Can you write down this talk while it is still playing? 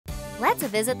Let's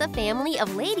visit the family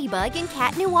of Ladybug and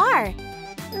Cat Noir.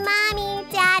 Mommy,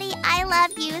 Daddy, I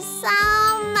love you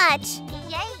so much.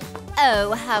 Yay!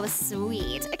 Oh, how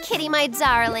sweet. Kitty, my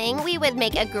darling, we would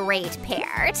make a great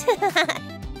pair.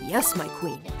 Yes, my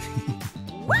queen.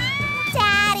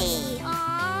 Daddy!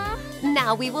 Aww.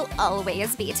 Now we will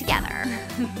always be together.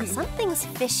 Something's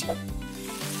fishy.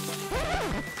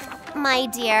 My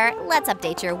dear, let's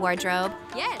update your wardrobe.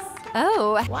 Yes.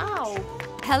 Oh. Wow.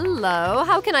 Hello,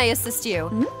 how can I assist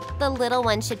you? The little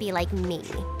one should be like me.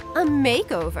 A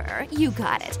makeover, you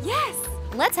got it. Yes.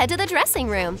 Let's head to the dressing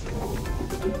room.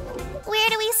 Where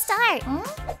do we start?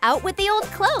 Out with the old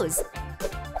clothes.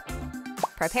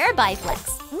 Prepare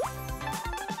Biflex.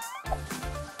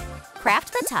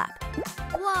 Craft the top.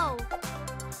 Whoa!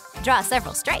 Draw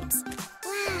several stripes.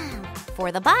 Wow!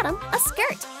 For the bottom, a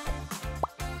skirt.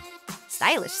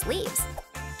 Stylish sleeves.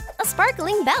 A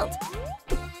sparkling belt.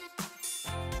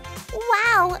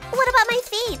 Wow! What about my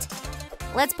feet?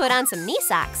 Let's put on some knee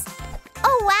socks.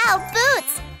 Oh wow,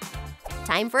 boots!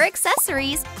 Time for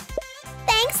accessories.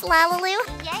 Thanks, LaLiLu.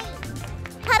 Yay!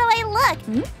 How do I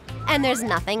look? And there's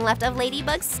nothing left of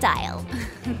Ladybug's style.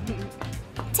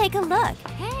 Take a look.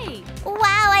 Hey. Wow,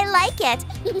 I like it.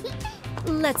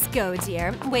 Let's go,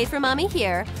 dear. Wait for Mommy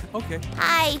here. Okay.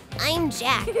 Hi, I'm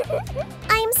Jack.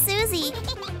 I'm Susie.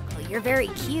 Oh, you're very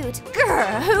cute.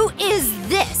 Grr, who is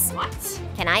this? What?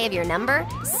 Can I have your number?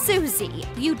 Susie,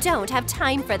 you don't have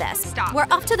time for this. Stop. We're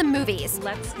off to the movies.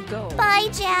 Let's go. Bye,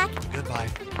 Jack. Goodbye.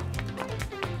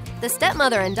 The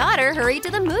stepmother and daughter hurry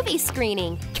to the movie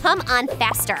screening. Come on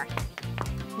faster.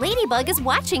 Ladybug is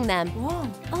watching them. Whoa.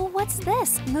 Oh, what's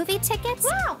this? Movie tickets?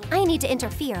 Wow. I need to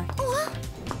interfere.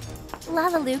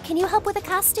 LaLiLu, can you help with a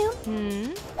costume?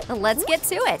 Let's get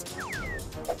to it.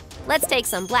 Let's take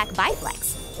some black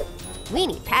Biflex. We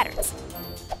need patterns.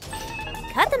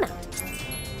 Cut them out.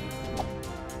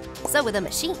 So with a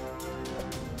machine.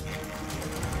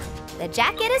 The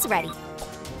jacket is ready.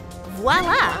 Voila!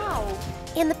 Wow.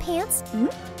 And the pants?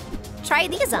 Try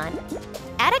these on.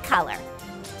 Add a collar.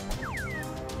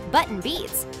 Button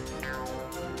beads.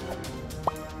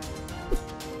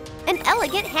 An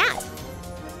elegant hat.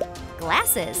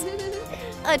 Glasses.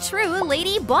 A true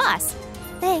lady boss.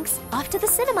 Thanks. Off to the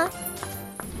cinema.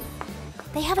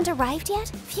 They haven't arrived yet?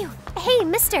 Phew. Hey,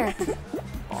 mister.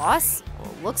 Boss?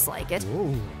 Well, looks like it.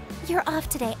 You're off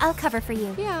today. I'll cover for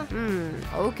you. Yeah.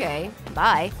 Okay.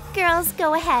 Bye. Girls,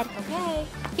 go ahead. Okay.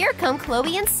 Here come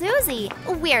Chloe and Susie.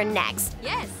 We're next.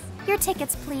 Yes. Your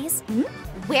tickets, please.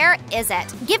 Where is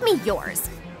it? Give me yours.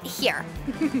 Here.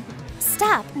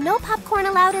 Stop. No popcorn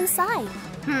allowed inside.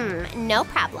 No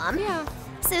problem. Yeah.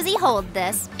 Susie, hold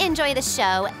this. Enjoy the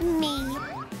show. Me.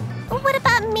 What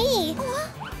about me?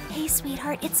 Hey,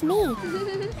 sweetheart, it's me.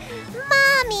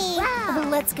 Mommy!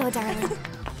 Let's go, darling.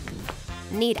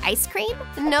 Need ice cream?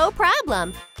 No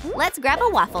problem. Let's grab a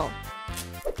waffle.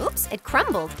 Oops, it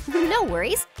crumbled. No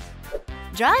worries.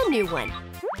 Draw a new one.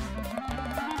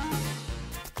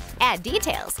 Add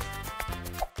details.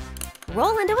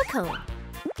 Roll into a cone.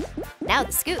 Now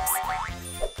the scoops.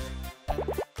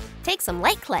 Take some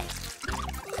light clay.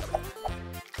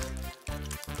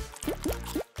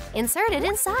 Insert it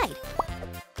inside.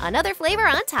 Another flavor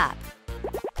on top.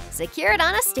 Secure it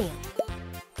on a stand.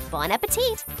 Bon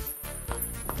appetit!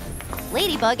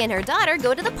 Ladybug and her daughter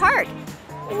go to the park.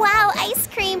 Wow, ice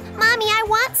cream! Mommy, I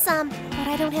want some! But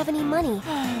I don't have any money.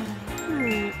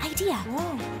 Idea.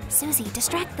 Susie,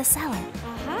 distract the seller.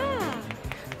 Aha.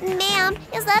 Ma'am,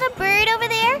 is that a bird over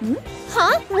there?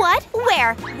 Huh? What?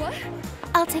 Where? What?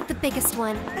 I'll take the biggest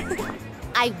one.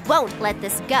 I won't let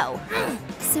this go.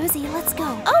 Susie, let's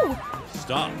go. Oh!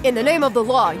 Stop. In the name of the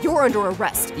law, you're under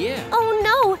arrest. Yeah. Oh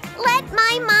no! Let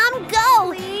my mom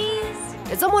go! Please.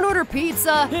 Did someone order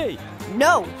pizza? Hey.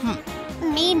 No.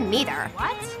 Me neither.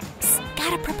 What? Psst,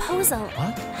 got a proposal.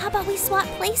 What? How about we swap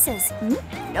places?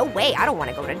 No way, I don't want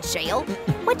to go to jail.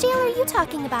 What jail are you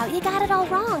talking about? You got it all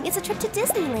wrong. It's a trip to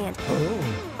Disneyland.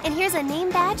 Oh. And here's a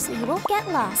name badge so you won't get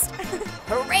lost.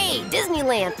 Hooray,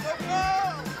 Disneyland!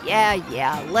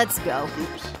 Yeah, let's go.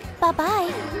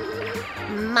 Bye-bye.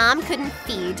 Mom couldn't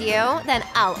feed you? Then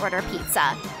I'll order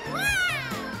pizza.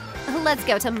 Let's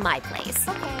go to my place.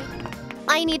 Okay.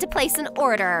 I need to place an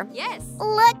order. Yes.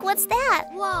 Look, what's that?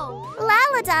 Whoa.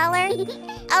 Lala dollar.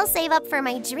 I'll save up for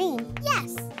my dream.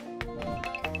 Yes.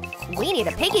 We need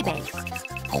a piggy bank.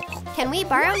 Can we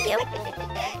borrow you?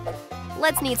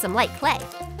 Let's need some light clay.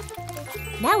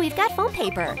 Now we've got foam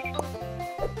paper.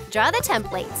 Draw the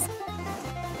templates.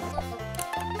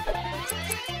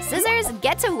 Scissors,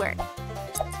 get to work.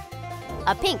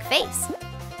 A pink face.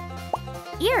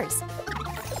 Ears.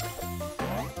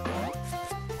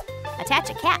 Attach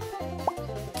a cap.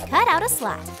 Cut out a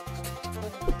slot.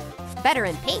 Better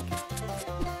in pink.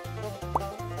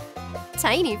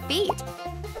 Tiny feet.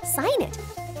 Sign it.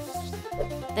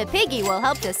 The piggy will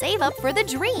help to save up for the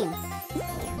dream.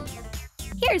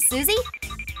 Here's Susie.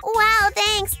 Wow,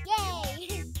 thanks. Yay!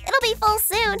 It'll be full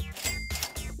soon.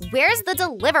 Where's the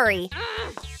delivery?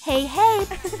 Hey, hey,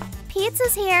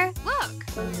 pizza's here. Look.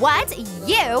 What?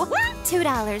 You?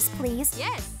 $2, please.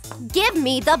 Yes. Give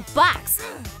me the box.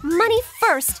 Money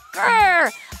first.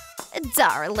 Grr.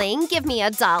 Darling, give me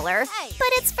 $1.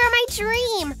 But it's for my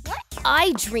dream.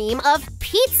 I dream of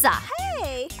pizza.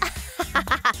 Hey.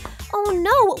 Oh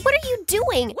no, what are you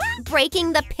doing?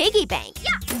 Breaking the piggy bank.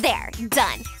 Yeah. There,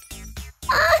 done.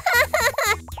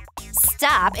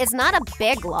 Stop, it's not a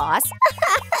big loss.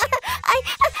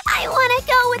 I want to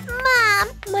go with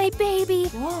Mom. My baby.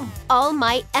 Whoa. All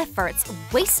my efforts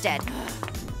wasted.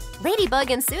 Ladybug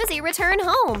and Susie return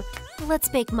home. Let's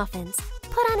bake muffins.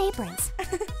 Put on aprons.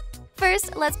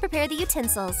 First, let's prepare the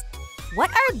utensils.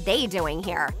 What are they doing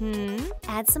here?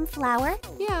 Add some flour,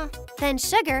 Yeah. then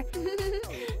sugar.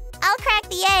 I'll crack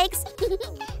the eggs.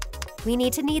 We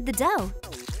need to knead the dough.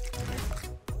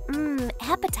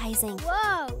 Appetizing.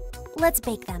 Whoa. Let's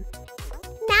bake them.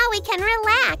 Now we can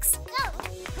relax.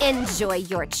 Enjoy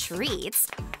your treats.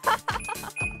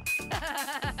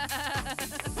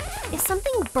 Is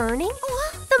something burning?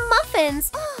 The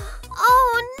muffins!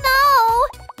 Oh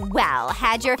Well,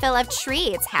 had your fill of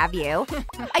treats, have you?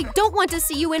 I don't want to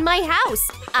see you in my house.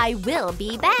 I will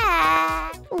be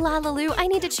back. LaLiLu, I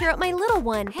need to cheer up my little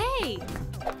one. Hey.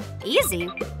 Easy.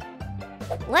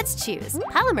 Let's choose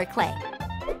polymer clay.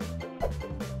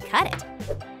 Cut it.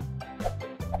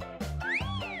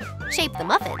 Shape the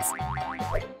muffins.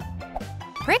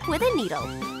 Prick with a needle.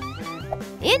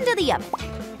 Into the oven.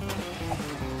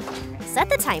 Set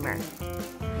the timer.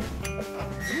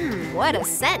 What a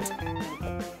scent.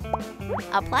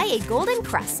 Apply a golden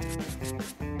crust.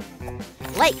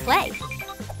 Light clay.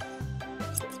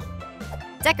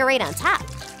 Decorate on top.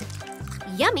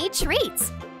 Yummy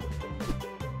treats.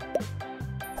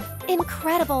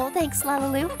 Incredible, thanks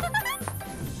LaLiLu.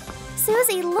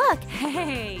 Susie, look.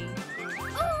 Hey.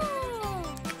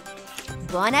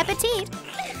 Bon appetit.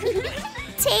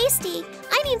 Tasty.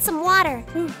 I need some water.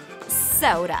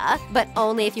 Soda, but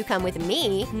only if you come with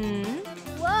me.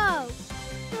 Whoa.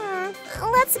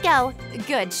 Let's go.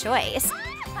 Good choice.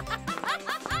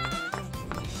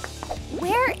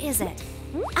 Where is it?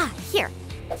 Ah, here.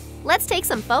 Let's take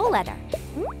some faux leather.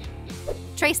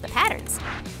 Trace the patterns.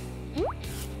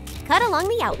 Cut along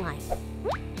the outline.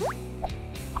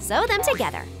 Sew them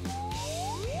together.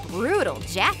 Brutal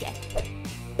jacket.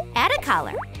 Add a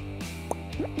collar.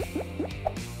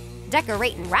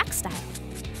 Decorate in rock style.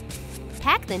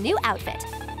 Pack the new outfit.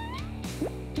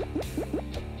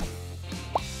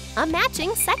 A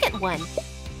matching second one.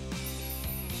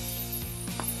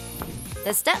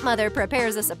 The stepmother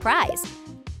prepares a surprise.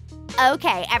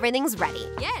 Okay, everything's ready.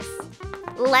 Yes.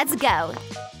 Let's go.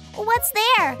 What's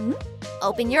there?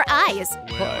 Open your eyes.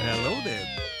 Well, hello there.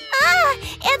 Ah,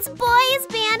 it's Boys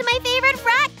Band, my favorite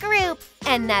rock group.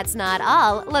 And that's not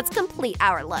all. Let's complete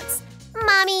our looks.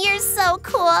 Mommy, you're so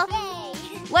cool.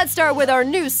 Let's start with our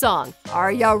new song.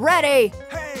 Are ya ready?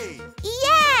 Hey!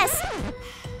 Yes!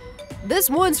 This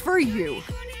one's for you.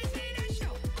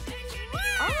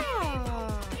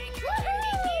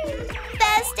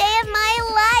 Best day of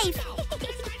my life.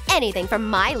 Anything for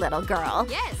my little girl.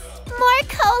 Yes. More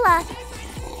cola.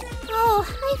 Oh,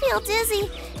 I feel dizzy.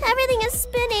 Everything is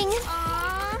spinning.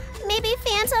 Maybe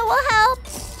Fanta will help.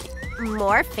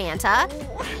 More Fanta.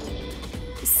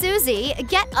 Susie,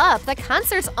 get up. The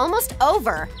concert's almost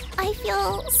over. I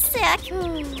feel sick.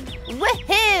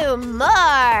 Woohoo!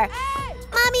 More!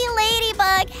 Mommy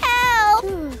Ladybug, help!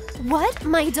 What?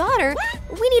 My daughter?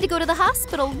 We need to go to the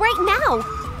hospital right now.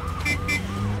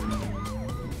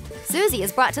 Susie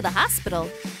is brought to the hospital.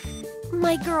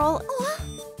 My girl.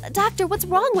 Doctor, what's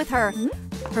wrong with her?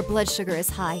 Her blood sugar is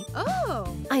high.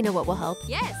 Oh. I know what will help.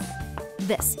 Yes.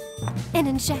 This. An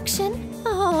injection?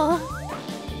 Oh.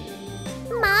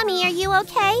 Mommy, are you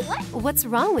okay? What's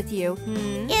wrong with you?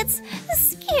 It's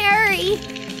scary.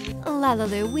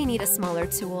 LaLiLu, we need a smaller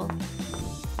tool.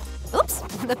 Oops,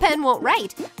 the pen won't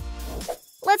write.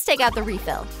 Let's take out the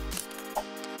refill.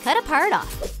 Cut a part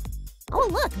off. Oh,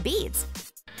 look, beads.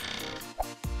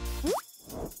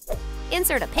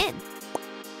 Insert a pin.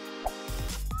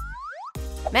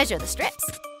 Measure the strips.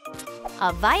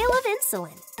 A vial of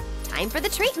insulin. Time for the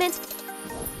treatment.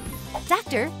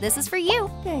 Doctor, this is for you.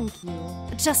 Thank you.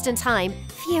 Just in time.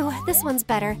 Phew, this one's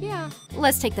better. Yeah.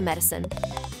 Let's take the medicine.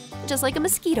 Just like a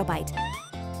mosquito bite.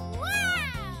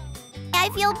 I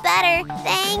feel better.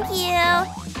 Thank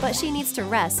you. But she needs to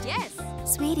rest. Yes.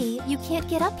 Sweetie, you can't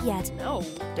get up yet. No.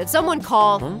 Did someone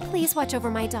call? Please watch over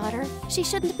my daughter. She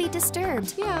shouldn't be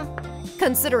disturbed. Yeah.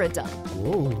 Consider it done.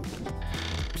 Whoa.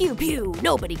 Pew pew,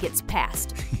 nobody gets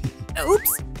past.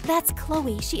 Oops. That's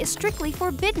Chloe. She is strictly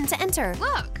forbidden to enter.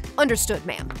 Look. Understood,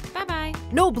 ma'am. Bye-bye.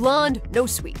 No blonde, no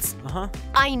sweets.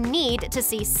 I need to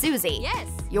see Susie. Yes.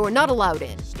 You're not allowed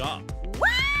in. Stop.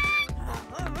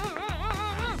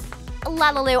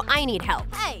 LaLiLu, I need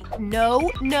help. Hey. No,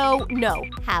 no, no.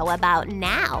 How about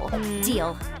now?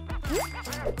 Deal.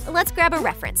 Let's grab a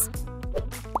reference.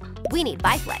 We need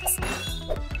Biflex.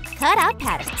 Cut out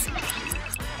patterns.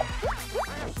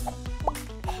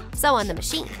 Sew on the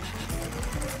machine.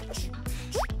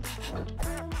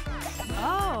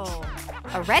 Oh.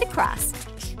 A red cross.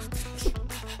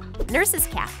 Nurse's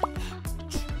cap.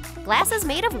 Glasses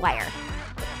made of wire.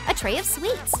 A tray of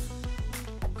sweets.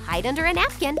 Hide under a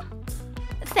napkin.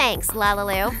 Thanks,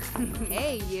 LaLiLu.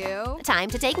 Hey, you. Time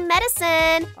to take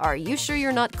medicine. Are you sure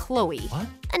you're not Chloe? What?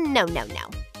 No, no,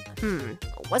 no.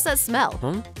 What's that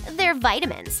smell? They're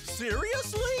vitamins.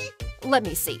 Seriously? Let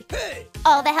me see. Hey!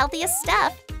 All the healthiest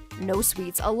stuff. No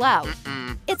sweets allowed.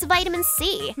 It's vitamin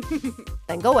C.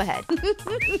 Then go ahead.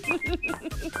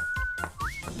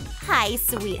 Hi,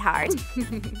 sweetheart.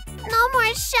 No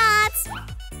more shots.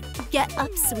 Get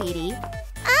up, sweetie.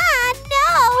 Ah,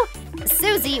 no.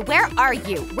 Susie, where are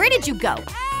you? Where did you go?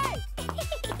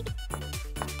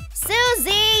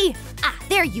 Susie! Ah,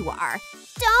 there you are.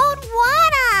 Don't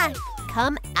wanna.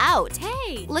 Come out.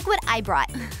 Hey. Look what I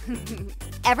brought.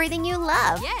 Everything you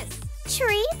love. Yes.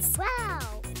 Treats?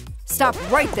 Wow. Stop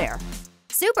right there.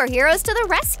 Superheroes to the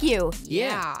rescue.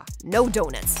 Yeah. No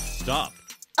donuts. Stop.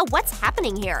 Oh, what's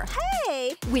happening here?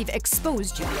 Hey. We've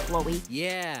exposed you, Chloe.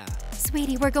 Yeah.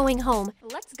 Sweetie, we're going home.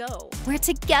 Let's go. We're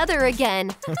together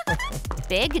again.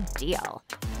 Big deal.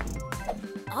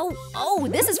 Oh,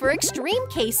 this is for extreme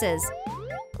cases.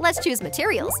 Let's choose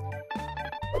materials.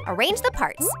 Arrange the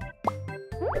parts.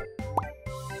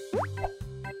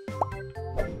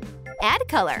 Add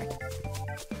color.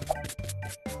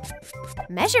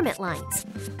 Measurement lines.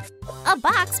 A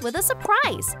box with a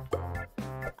surprise.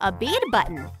 A bead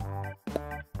button.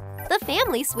 The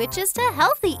family switches to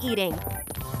healthy eating.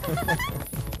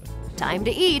 Time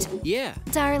to eat. Yeah.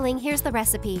 Darling, here's the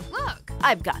recipe. Look.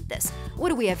 I've got this. What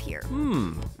do we have here?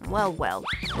 Well, well.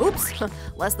 Oops.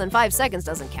 Less than 5 seconds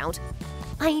doesn't count.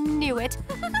 I knew it.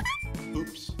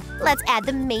 Oops. Let's add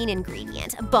the main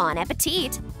ingredient. Bon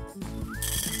appetit.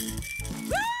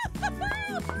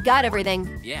 Got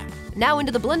everything. Yeah. Now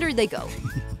into the blender they go.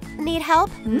 Need help?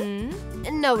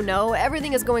 No,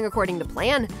 everything is going according to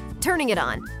plan. Turning it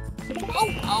on.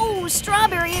 Oh,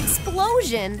 strawberry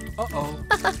explosion. Uh-oh.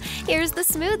 Here's the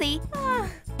smoothie.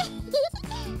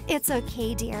 It's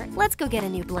okay, dear. Let's go get a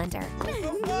new blender.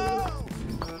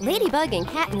 Ladybug and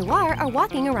Cat Noir are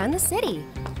walking around the city.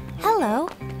 Hello.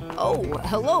 Oh,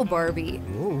 hello, Barbie.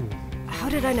 Whoa. How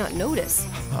did I not notice?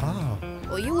 Ah.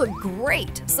 Well, you look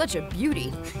great. Such a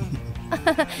beauty.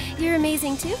 You're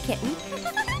amazing too, kitten.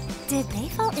 Did they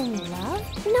fall in love?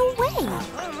 No way.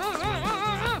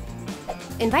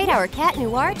 Invite our Cat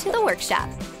Noir to the workshop.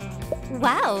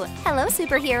 Wow, hello,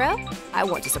 superhero. I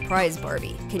want to surprise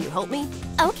Barbie. Can you help me?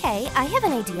 Okay, I have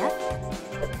an idea.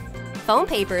 Foam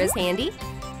paper is handy.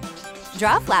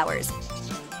 Draw flowers.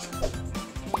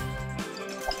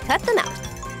 Cut them out.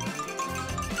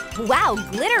 Wow,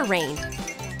 glitter rain.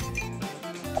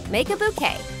 Make a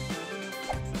bouquet.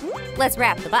 Let's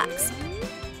wrap the box.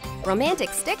 Romantic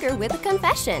sticker with a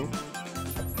confession.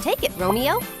 Take it,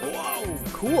 Romeo. Whoa,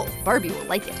 cool. Barbie will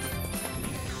like it.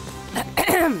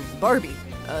 Barbie,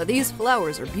 these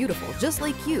flowers are beautiful, just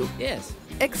like you. Yes.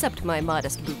 Except my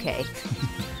modest bouquet.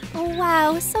 Oh,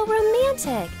 wow, so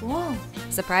romantic. Whoa.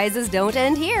 Surprises don't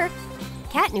end here.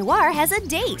 Cat Noir has a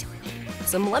date.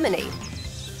 Some lemonade.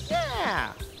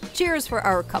 Yeah. Cheers for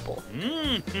our couple.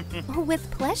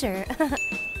 With pleasure.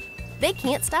 They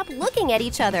can't stop looking at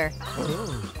each other.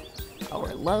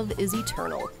 Our love is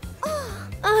eternal.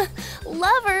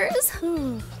 Lovers.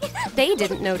 They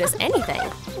didn't notice anything.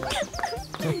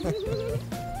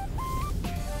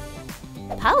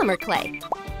 Polymer clay.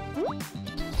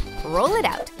 Roll it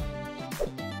out.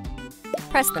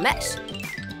 Press the mesh.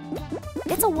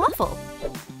 It's a waffle.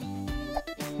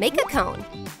 Make a cone.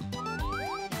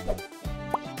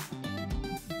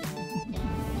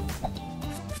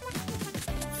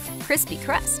 Crispy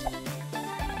crust.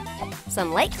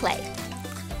 Some light clay.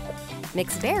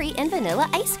 Mix berry and vanilla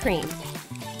ice cream.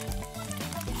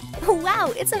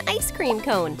 Wow, it's an ice cream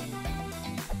cone.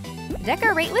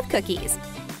 Decorate with cookies.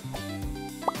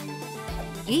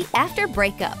 Eat after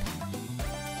breakup.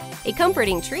 A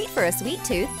comforting treat for a sweet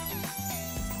tooth.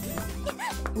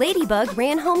 Ladybug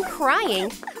ran home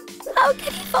crying. How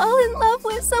could he fall in love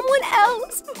with someone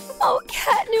else? Oh,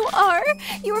 Cat Noir,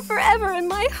 you are forever in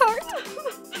my heart.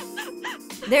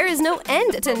 There is no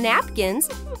end to napkins.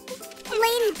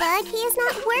 Ladybug, he is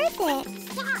not worth it.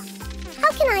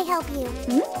 How can I help you?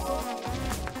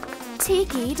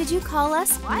 Tiki, did you call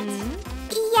us? What?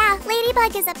 Yeah,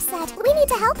 Ladybug is upset. We need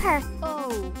to help her.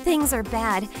 Oh. Things are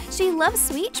bad. She loves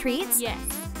sweet treats. Yes.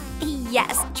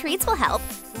 Yes, treats will help.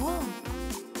 Whoa.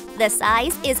 The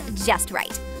size is just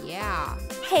right. Yeah.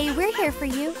 Hey, we're here for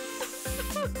you.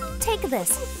 Take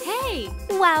this. Hey.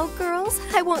 Wow, girls,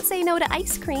 I won't say no to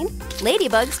ice cream.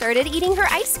 Ladybug started eating her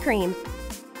ice cream.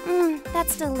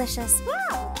 That's delicious.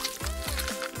 Wow.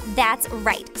 That's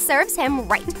right. Serves him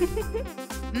right.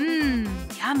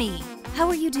 Yummy. How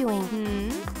are you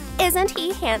doing? Isn't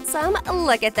he handsome?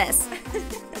 Look at this.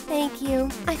 Thank you.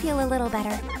 I feel a little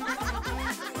better.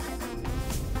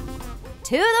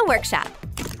 To the workshop.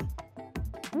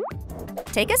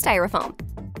 Take a styrofoam.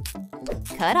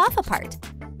 Cut off a part.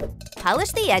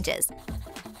 Polish the edges.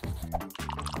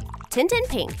 Tint in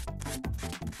pink.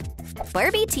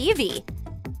 Barbie TV.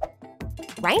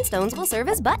 Rhinestones will serve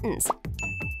as buttons.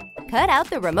 Cut out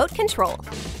the remote control.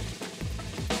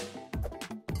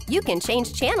 You can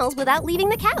change channels without leaving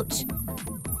the couch.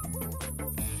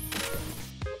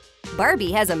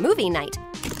 Barbie has a movie night.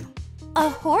 A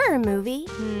horror movie?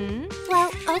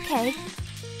 Well, okay.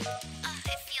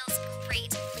 It feels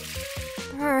great.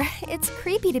 It's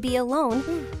creepy to be alone.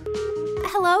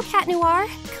 Hello, Cat Noir?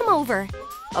 Come over.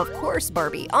 Of course,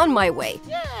 Barbie. On my way.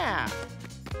 Yeah.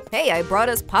 Hey, I brought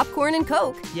us popcorn and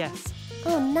Coke. Yes.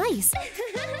 Oh, nice.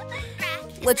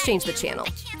 Let's change the channel.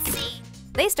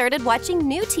 They started watching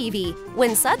new TV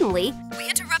when suddenly, we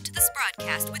interrupt this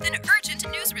broadcast with an urgent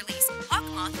news release.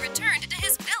 Hawkmoth returned to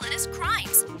his villainous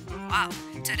crimes. Wow,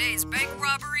 today's bank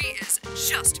robbery is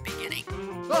just beginning.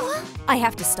 I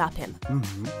have to stop him.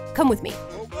 Come with me.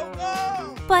 Go, go,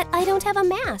 go. But I don't have a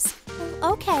mask.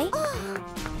 Okay.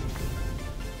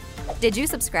 Did you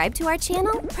subscribe to our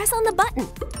channel? Press on the button.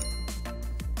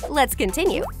 Let's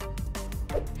continue.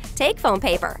 Take foam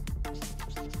paper.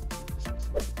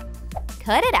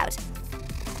 Cut it out.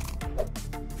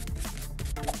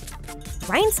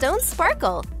 Rhinestones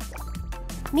sparkle.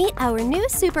 Meet our new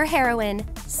superheroine,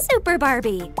 Super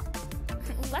Barbie.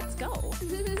 Let's go.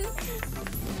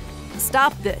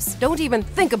 Stop this. Don't even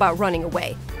think about running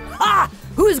away. Ah!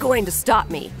 Who's going to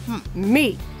stop me?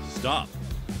 Me. Stop.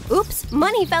 Oops,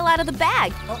 money fell out of the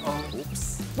bag. Uh-oh.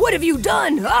 Oops. What have you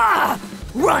done? Ah!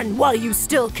 Run while you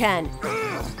still can.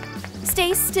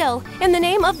 Stay still. In the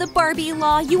name of the Barbie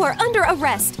law, you are under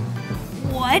arrest.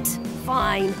 What?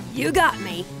 Fine. You got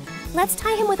me. Let's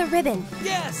tie him with a ribbon.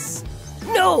 Yes.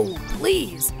 No,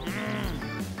 please.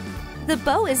 The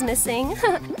bow is missing.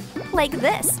 Like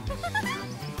this.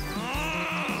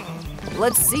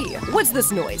 Let's see. What's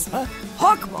this noise?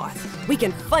 Hawkmoth. We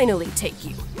can finally take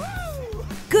you.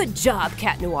 Good job,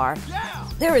 Cat Noir. Yeah.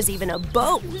 There is even a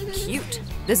bow. Cute.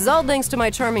 This is all thanks to my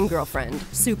charming girlfriend,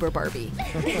 Super Barbie.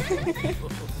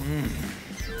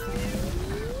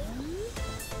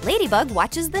 Ladybug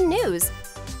watches the news.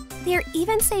 They're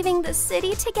even saving the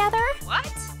city together?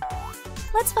 What?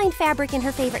 Let's find fabric in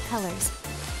her favorite colors.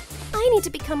 I need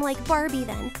to become like Barbie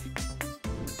then.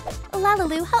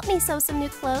 LaLiLu, help me sew some new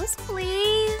clothes,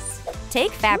 please.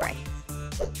 Take fabric.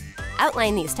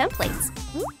 Outline these templates.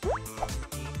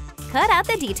 Cut out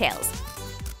the details.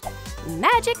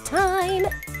 Magic time!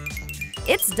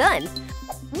 It's done.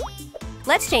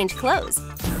 Let's change clothes.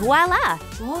 Voila!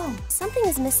 Whoa, something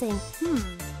is missing.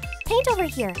 Paint over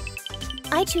here.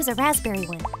 I choose a raspberry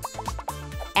one.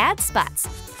 Add spots.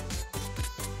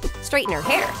 Straighten her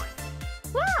hair.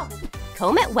 Wow.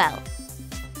 Comb it well.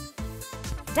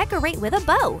 Decorate with a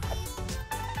bow.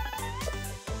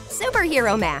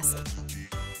 Superhero mask.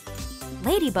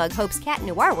 Ladybug hopes Cat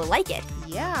Noir will like it.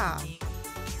 Yeah.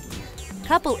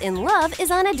 Couple in love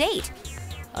is on a date.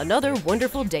 Another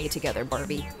wonderful day together,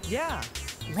 Barbie. Yeah.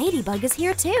 Ladybug is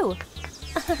here too.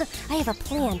 I have a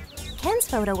plan. Ken's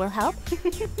photo will help.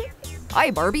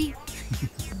 Hi, Barbie.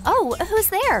 Oh, who's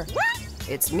there?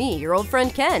 It's me, your old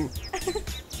friend Ken.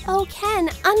 Oh, Ken,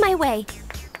 on my way.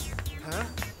 Huh?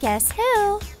 Guess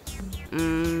who?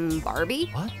 Barbie?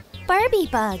 What? Barbie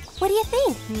Bug. What do you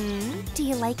think? Do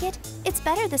you like it? It's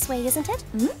better this way, isn't it?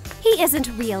 He isn't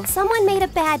real. Someone made a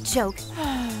bad joke.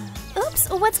 Oops,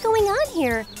 what's going on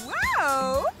here?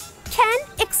 Wow. Ken,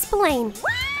 explain.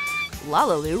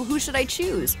 LaLiLu, who should I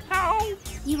choose?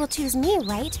 You will choose me,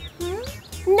 right?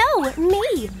 No,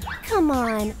 me. Come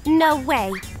on, no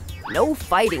way. No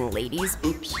fighting, ladies.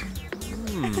 Oops.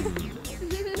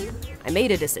 I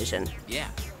made a decision. Yeah.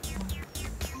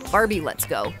 Barbie, let's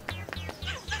go.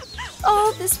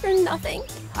 Oh, this for nothing.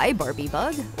 Hi, Barbie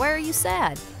Bug. Why are you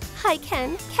sad? Hi,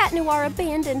 Ken. Cat Noir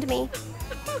abandoned me.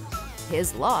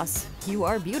 His loss. You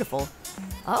are beautiful.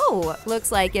 Oh,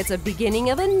 looks like it's a beginning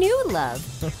of a new love.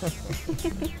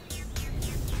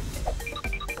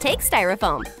 Take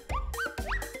styrofoam.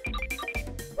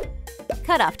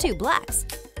 Cut off 2 blocks.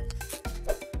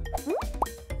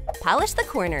 Polish the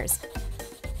corners.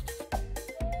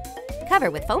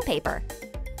 Cover with foam paper.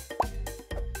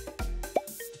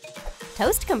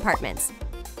 Toast compartments.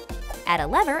 Add a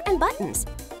lever and buttons.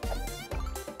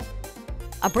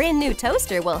 A brand new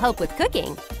toaster will help with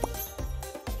cooking.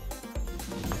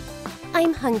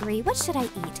 I'm hungry. What should I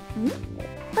eat?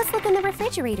 Let's look in the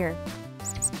refrigerator.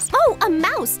 Oh, a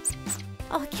mouse!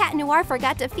 Oh, Cat Noir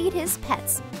forgot to feed his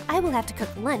pets. I will have to cook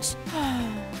lunch.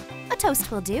 A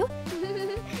toast will do.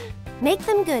 Make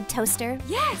them good, toaster.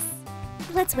 Yes!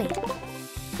 Let's wait.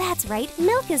 That's right,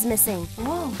 milk is missing.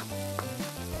 Whoa.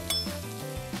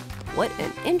 What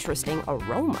an interesting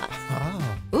aroma.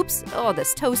 Oh. Oops, oh,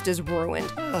 this toast is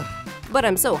ruined. But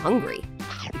I'm so hungry.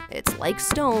 It's like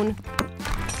stone.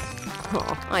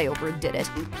 Oh, I overdid it.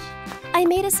 I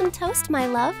made us some toast, my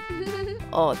love.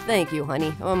 Oh, thank you,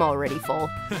 honey. I'm already full.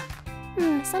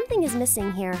 Something is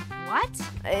missing here. What?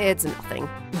 It's nothing.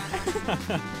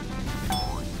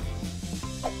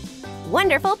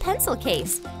 Wonderful pencil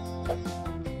case.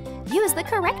 Use the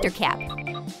corrector cap.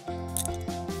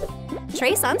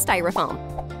 Trace on styrofoam.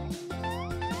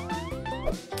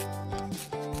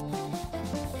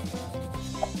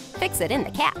 Fix it in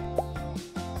the cap.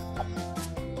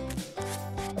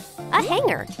 A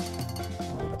hanger.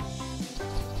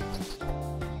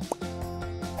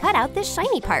 Cut out this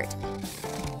shiny part.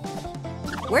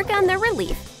 Work on the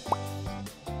relief.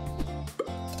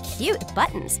 Cute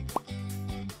buttons.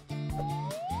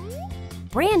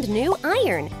 Brand new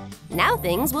iron. Now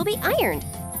things will be ironed.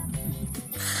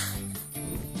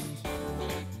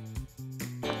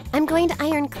 I'm going to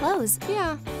iron clothes.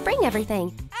 Yeah. Bring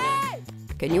everything.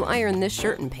 Can you iron this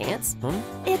shirt and pants?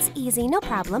 It's easy, no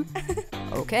problem.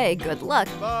 Okay, good luck.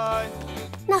 Bye.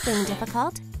 Nothing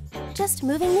difficult. Just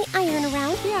moving the iron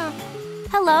around. Yeah.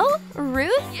 Hello,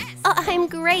 Ruth? Yes. I'm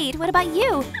great. What about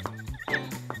you?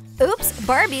 Oops,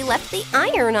 Barbie left the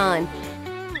iron on.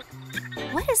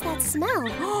 What is that smell?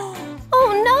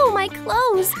 Oh no, my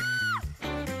clothes!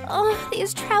 Oh,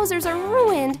 these trousers are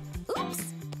ruined.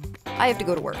 Oops. I have to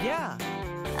go to work. Yeah.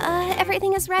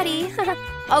 Everything is ready.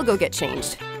 I'll go get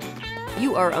changed.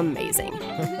 You are amazing.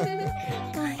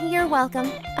 You're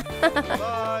welcome.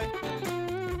 Bye.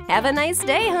 Have a nice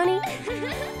day, honey.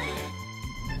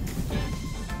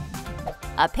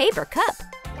 A paper cup.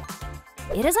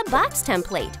 It is a box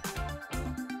template.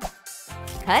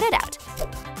 Cut it out.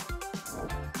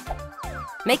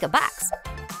 Make a box.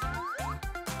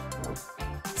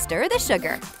 Stir the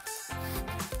sugar.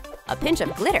 A pinch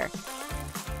of glitter.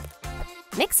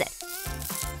 Mix it.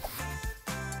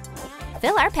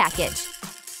 Fill our package.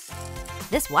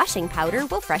 This washing powder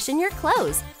will freshen your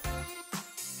clothes.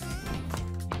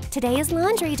 Today is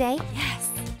laundry day. Yes.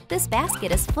 This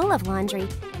basket is full of laundry.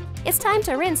 It's time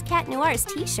to rinse Cat Noir's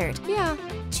t-shirt. Yeah.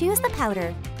 Choose the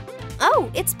powder.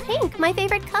 Oh, it's pink, my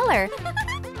favorite color.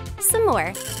 Some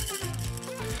more.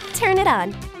 Turn it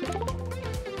on.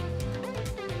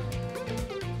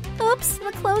 Oops,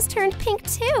 the clothes turned pink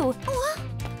too.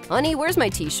 Honey, where's my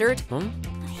t-shirt?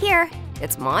 Here.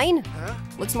 It's mine? Huh?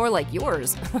 Looks more like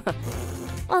yours.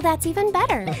 Well, that's even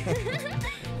better.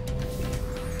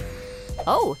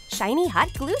 Oh, shiny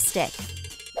hot glue stick.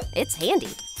 It's handy.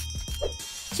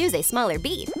 Choose a smaller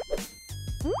bead.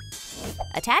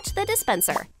 Attach the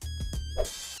dispenser.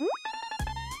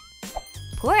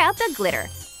 Pour out the glitter.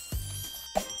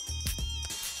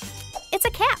 It's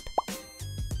a cap.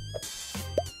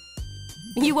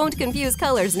 You won't confuse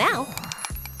colors now.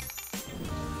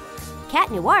 Cat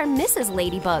Noir misses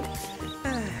Ladybug.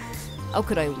 How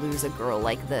could I lose a girl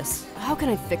like this? How can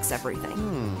I fix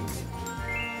everything?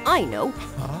 I know.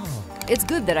 Oh. It's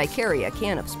good that I carry a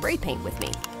can of spray paint with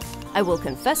me. I will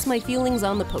confess my feelings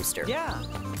on the poster. Yeah.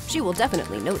 She will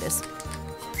definitely notice.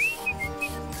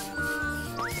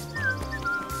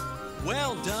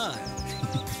 Well done.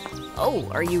 Oh,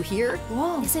 are you here?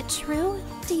 Whoa. Is it true?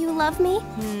 Do you love me?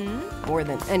 More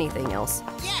than anything else.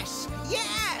 Yes.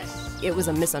 Yes. It was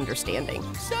a misunderstanding.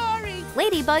 Sorry.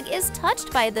 Ladybug is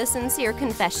touched by the sincere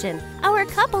confession. Our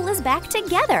couple is back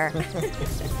together.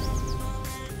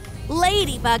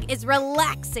 Ladybug is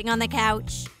relaxing on the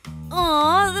couch.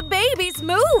 Aw, the baby's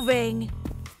moving.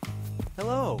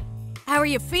 Hello. How are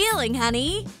you feeling,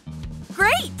 honey?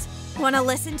 Great! Want to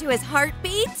listen to his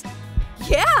heartbeat?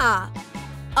 Yeah!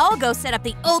 I'll go set up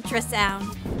the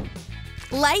ultrasound.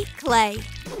 Light clay.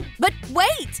 But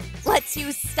wait! Let's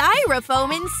use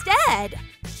styrofoam instead.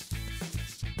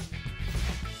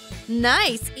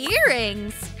 Nice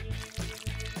earrings.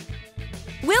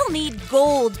 We'll need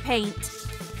gold paint.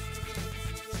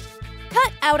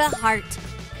 Cut out a heart.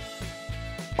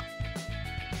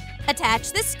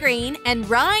 Attach the screen and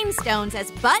rhinestones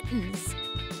as buttons.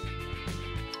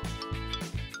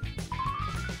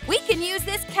 We can use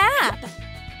this cap.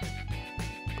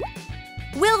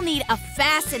 We'll need a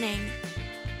fastening.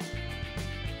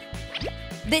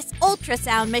 This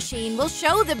ultrasound machine will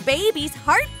show the baby's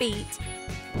heartbeat.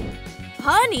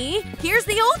 Honey, here's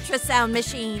the ultrasound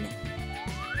machine.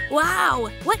 Wow,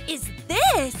 what is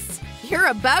this? You're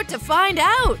about to find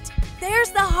out.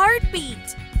 There's the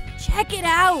heartbeat. Check it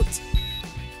out.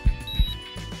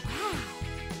 Wow.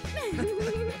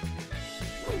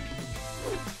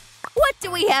 What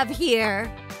do we have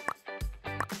here?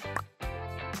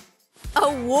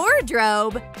 A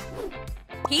wardrobe.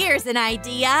 Here's an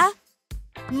idea.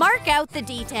 Mark out the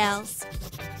details.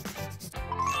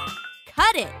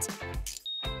 Cut it.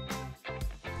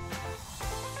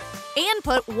 And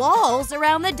put walls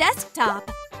around the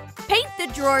desktop. Paint the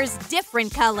drawers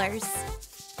different colors.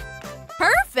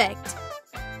 Perfect!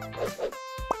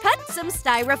 Cut some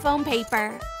styrofoam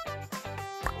paper.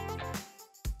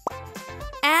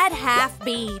 Add half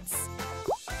beads.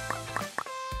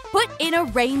 Put in a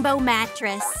rainbow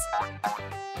mattress.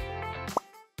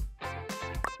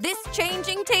 This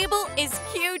changing table is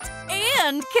cute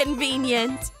and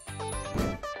convenient.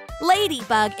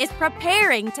 Ladybug is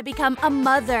preparing to become a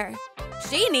mother.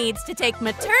 She needs to take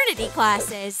maternity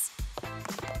classes.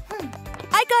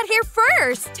 I got here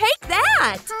first. Take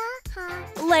that.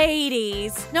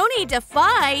 Ladies, no need to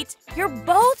fight. You're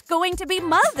both going to be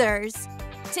mothers.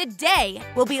 Today,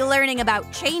 we'll be learning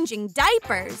about changing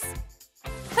diapers.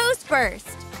 Who's first?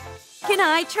 Can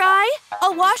I try?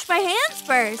 I'll wash my hands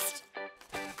first.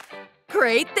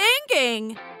 Great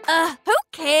thinking. Who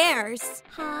cares?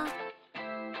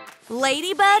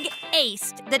 Ladybug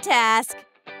aced the task.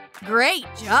 Great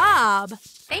job.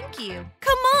 Thank you.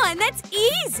 Come on, that's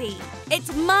easy.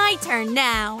 It's my turn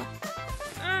now.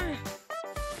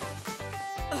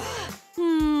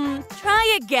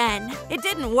 Try again. It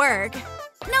didn't work.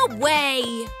 No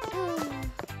way.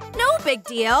 No big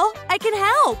deal. I can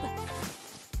help.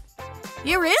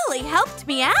 You really helped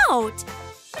me out.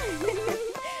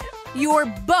 You're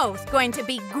both going to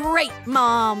be great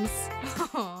moms.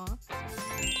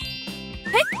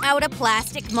 Pick out a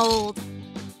plastic mold.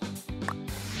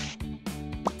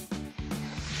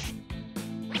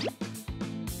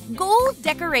 Gold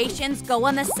decorations go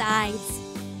on the sides.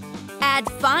 Add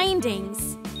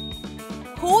findings.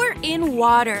 Pour in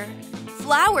water.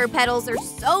 Flower petals are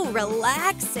so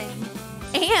relaxing.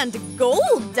 And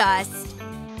gold dust.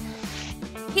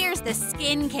 Here's the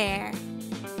skincare.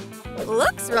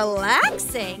 Looks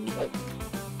relaxing.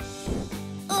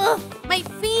 Ugh, my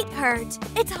feet hurt.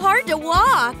 It's hard to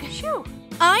walk. Phew.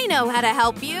 I know how to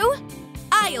help you.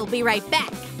 I'll be right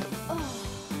back.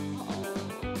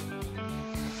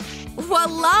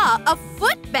 Voila, a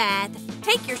foot bath.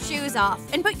 Take your shoes off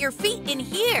and put your feet in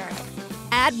here.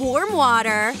 Add warm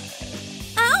water.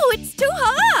 Oh, it's too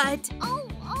hot.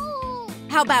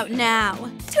 How about now?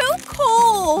 Too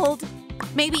cold.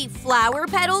 Maybe flower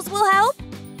petals will help?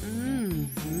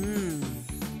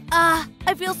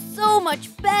 I feel so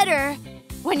much better.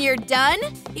 When you're done,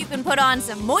 you can put on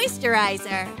some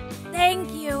moisturizer.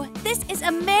 Thank you. This is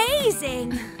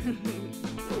amazing.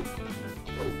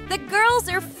 The girls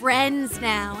are friends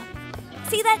now.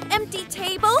 See that empty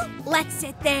table? Let's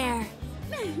sit there.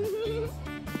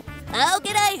 How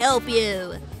can I help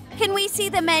you? Can we see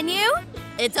the menu?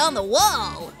 It's on the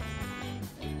wall.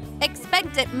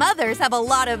 Expectant mothers have a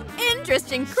lot of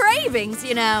interesting cravings,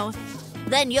 you know.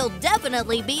 Then you'll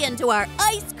definitely be into our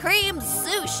ice cream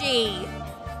sushi.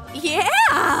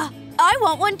 Yeah, I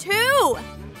want one too.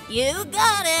 You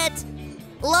got it.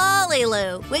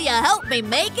 LaLiLu, will you help me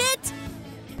make it?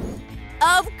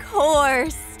 Of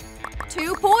course.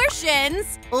 2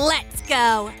 portions. Let's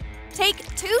go. Take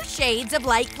 2 shades of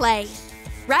light clay.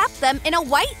 Wrap them in a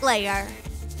white layer.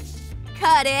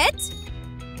 Cut it.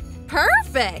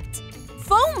 Perfect.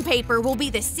 Foam paper will be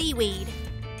the seaweed.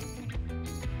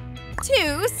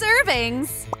 2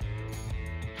 servings.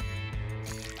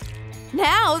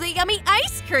 Now the yummy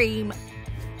ice cream.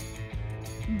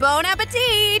 Bon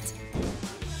appetit.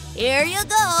 Here you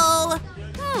go.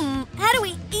 How do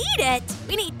we eat it?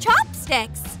 We need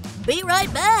chopsticks. Be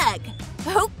right back.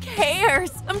 Who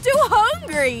cares? I'm too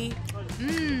hungry.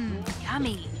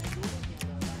 Yummy.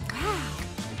 Wow.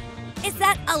 Is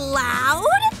that allowed?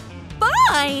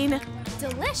 Fine.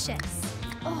 Delicious.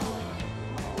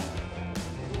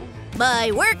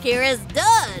 My work here is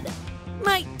done.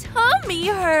 My tummy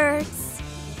hurts.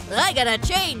 I gotta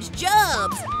change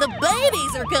jobs. The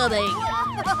babies are coming.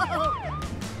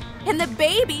 And the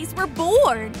babies were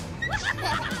born.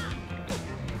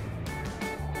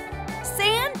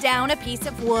 Sand down a piece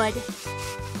of wood.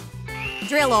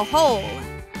 Drill a hole.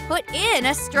 Put in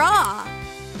a straw.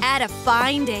 Add a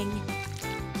finding.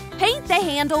 Paint the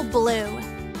handle blue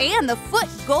and the foot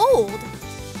gold.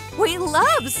 We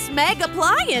love Smeg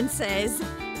appliances.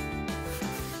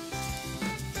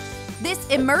 This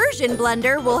immersion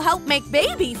blender will help make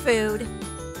baby food.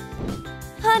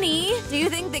 Honey, do you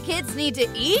think the kids need to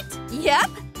eat? Yep,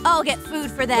 I'll get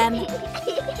food for them.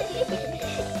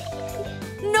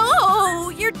 No,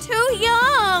 you're too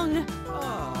young.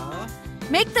 Aww.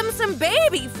 Make them some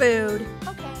baby food.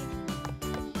 Okay.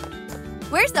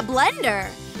 Where's the blender?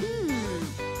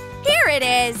 Here it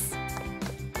is.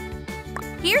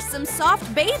 Here's some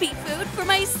soft baby food for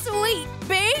my sweet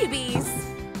babies.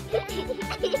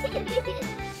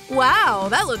 Wow,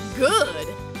 that looked good.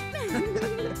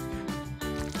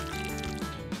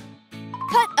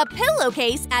 Cut a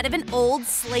pillowcase out of an old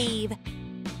sleeve.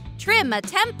 Trim a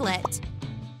template.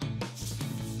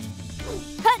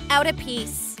 Cut out a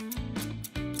piece.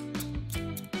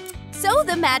 Sew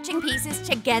the matching pieces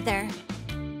together.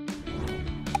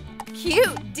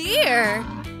 Cute deer.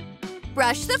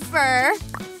 Brush the fur.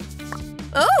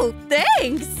 Oh,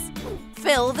 thanks.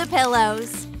 Fill the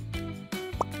pillows.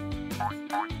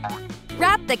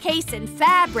 Wrap the case in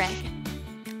fabric.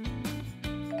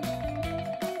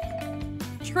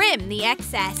 Trim the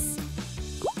excess.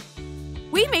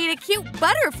 We made a cute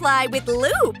butterfly with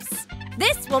loops.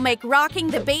 This will make rocking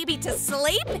the baby to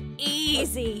sleep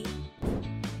easy.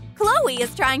 Chloe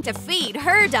is trying to feed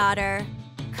her daughter.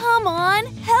 Come on,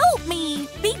 help me.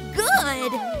 Be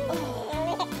good.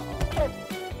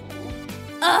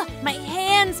 Ugh, my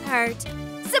hands hurt.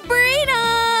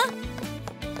 Sabrina!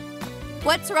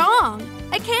 What's wrong?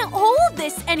 I can't hold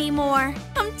this anymore.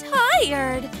 I'm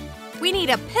tired. We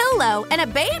need a pillow and a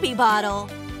baby bottle.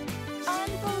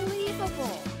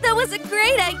 Unbelievable. That was a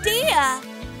great idea.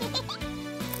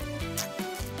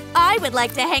 I would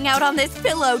like to hang out on this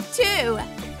pillow too.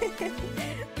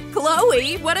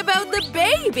 Chloe, what about the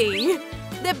baby?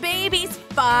 The baby's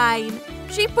fine.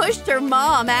 She pushed her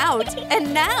mom out,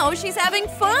 and now she's having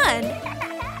fun.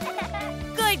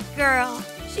 Good girl.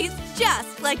 She's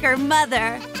just like her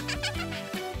mother.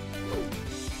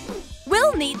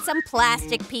 We'll need some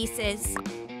plastic pieces.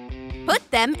 Put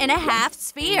them in a half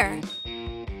sphere.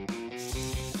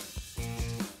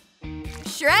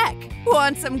 Shrek,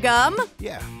 want some gum?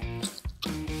 Yeah.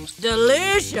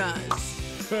 Delicious.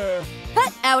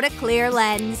 Cut out a clear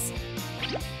lens.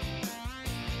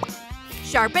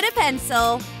 Sharpen a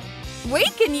pencil. We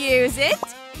can use it.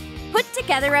 Put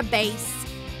together a base.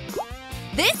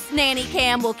 This nanny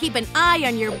cam will keep an eye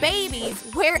on your babies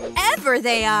wherever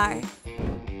they are.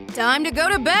 Time to go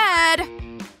to bed.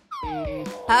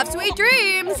 Have sweet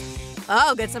dreams.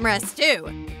 I'll get some rest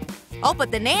too. I'll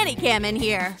put the nanny cam in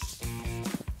here.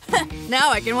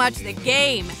 Now I can watch the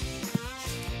game.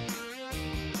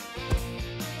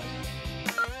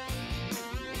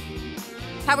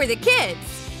 How are the kids?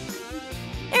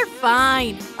 They're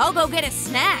fine. I'll go get a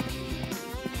snack.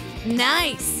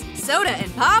 Nice. Soda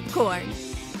and popcorn.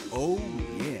 Oh,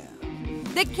 yeah.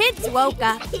 The kids woke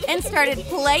up and started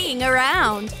playing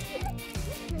around.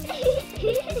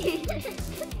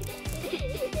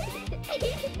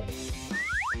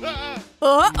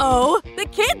 Uh-oh, the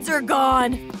kids are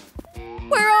gone.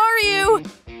 Where are you?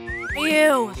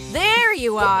 Ew, there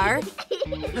you are.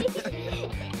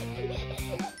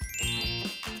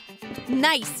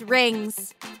 Nice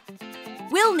rings.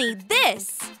 We'll need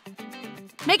this.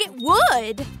 Make it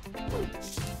wood.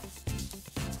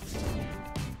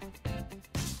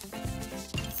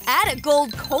 Add a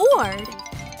gold cord.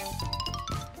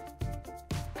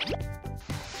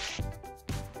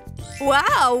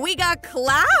 Wow, we got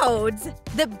clouds!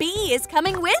 The bee is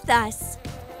coming with us.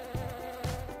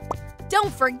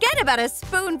 Don't forget about a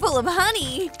spoonful of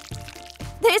honey.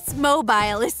 This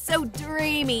mobile is so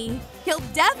dreamy. He'll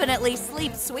definitely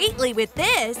sleep sweetly with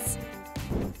this.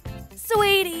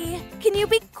 Sweetie, can you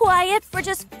be quiet for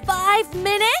just 5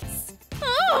 minutes?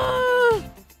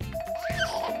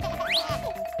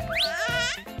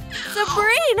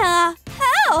 Sabrina,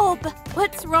 help!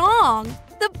 What's wrong?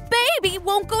 The baby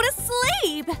won't go to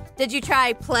sleep. Did you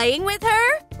try playing with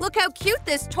her? Look how cute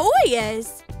this toy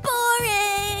is.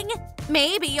 Boring.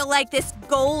 Maybe you'll like this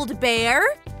gold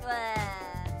bear.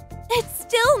 It's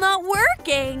still not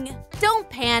working. Don't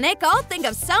panic, I'll think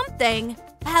of something.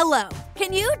 Hello,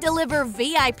 can you deliver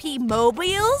VIP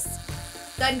mobiles?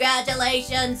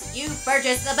 Congratulations, you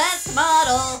purchased the best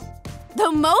model.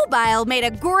 The mobile made a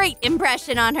great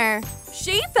impression on her.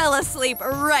 She fell asleep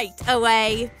right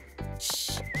away.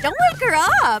 Shh, don't wake her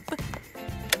up.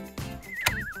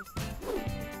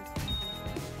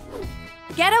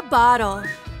 Get a bottle.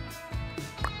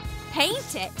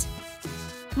 Paint it.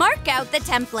 Mark out the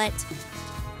template.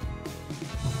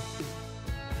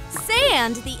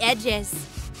 Sand the edges.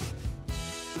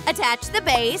 Attach the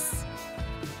base.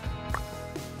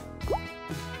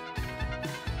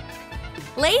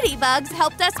 Ladybugs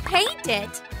helped us paint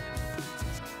it.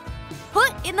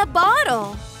 Put in the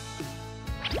bottle.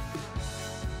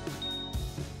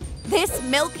 This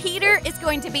milk heater is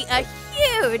going to be a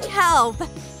huge help.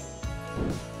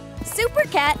 Super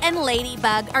Cat and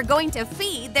Ladybug are going to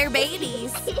feed their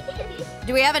babies.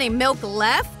 Do we have any milk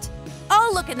left?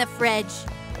 I'll look in the fridge.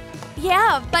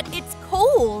 Yeah, but it's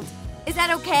cold. Is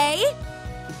that okay?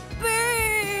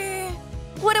 Brr.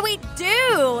 What do we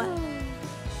do?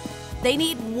 They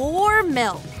need warm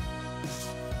milk.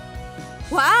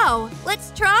 Wow,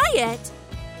 let's try it.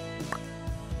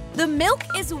 The milk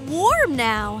is warm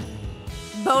now.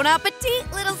 Bon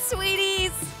appetit, little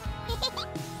sweeties.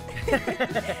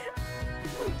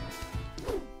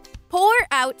 Pour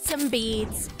out some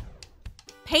beads.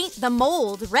 Paint the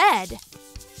mold red.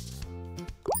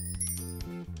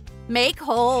 Make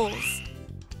holes.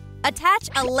 Attach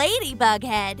a ladybug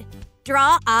head.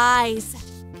 Draw eyes.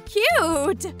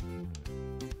 Cute!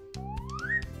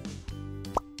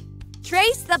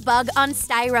 Trace the bug on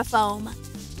styrofoam.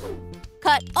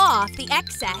 Cut off the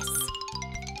excess.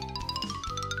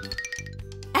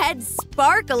 Add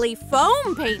sparkly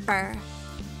foam paper.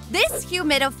 This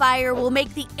humidifier will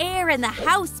make the air in the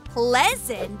house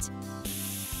pleasant.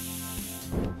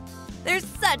 They're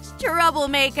such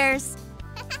troublemakers.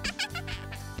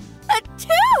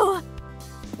 Achoo!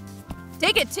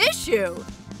 Take a tissue.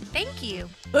 Thank you.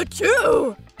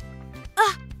 Achoo!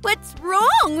 What's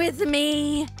wrong with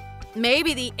me?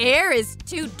 Maybe the air is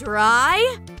too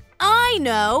dry? I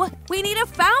know! We need a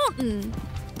fountain!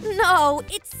 No,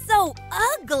 it's so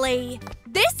ugly!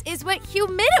 This is what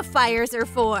humidifiers are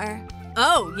for!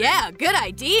 Oh yeah, good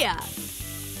idea!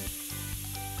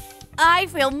 I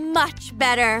feel much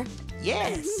better!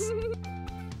 Yes.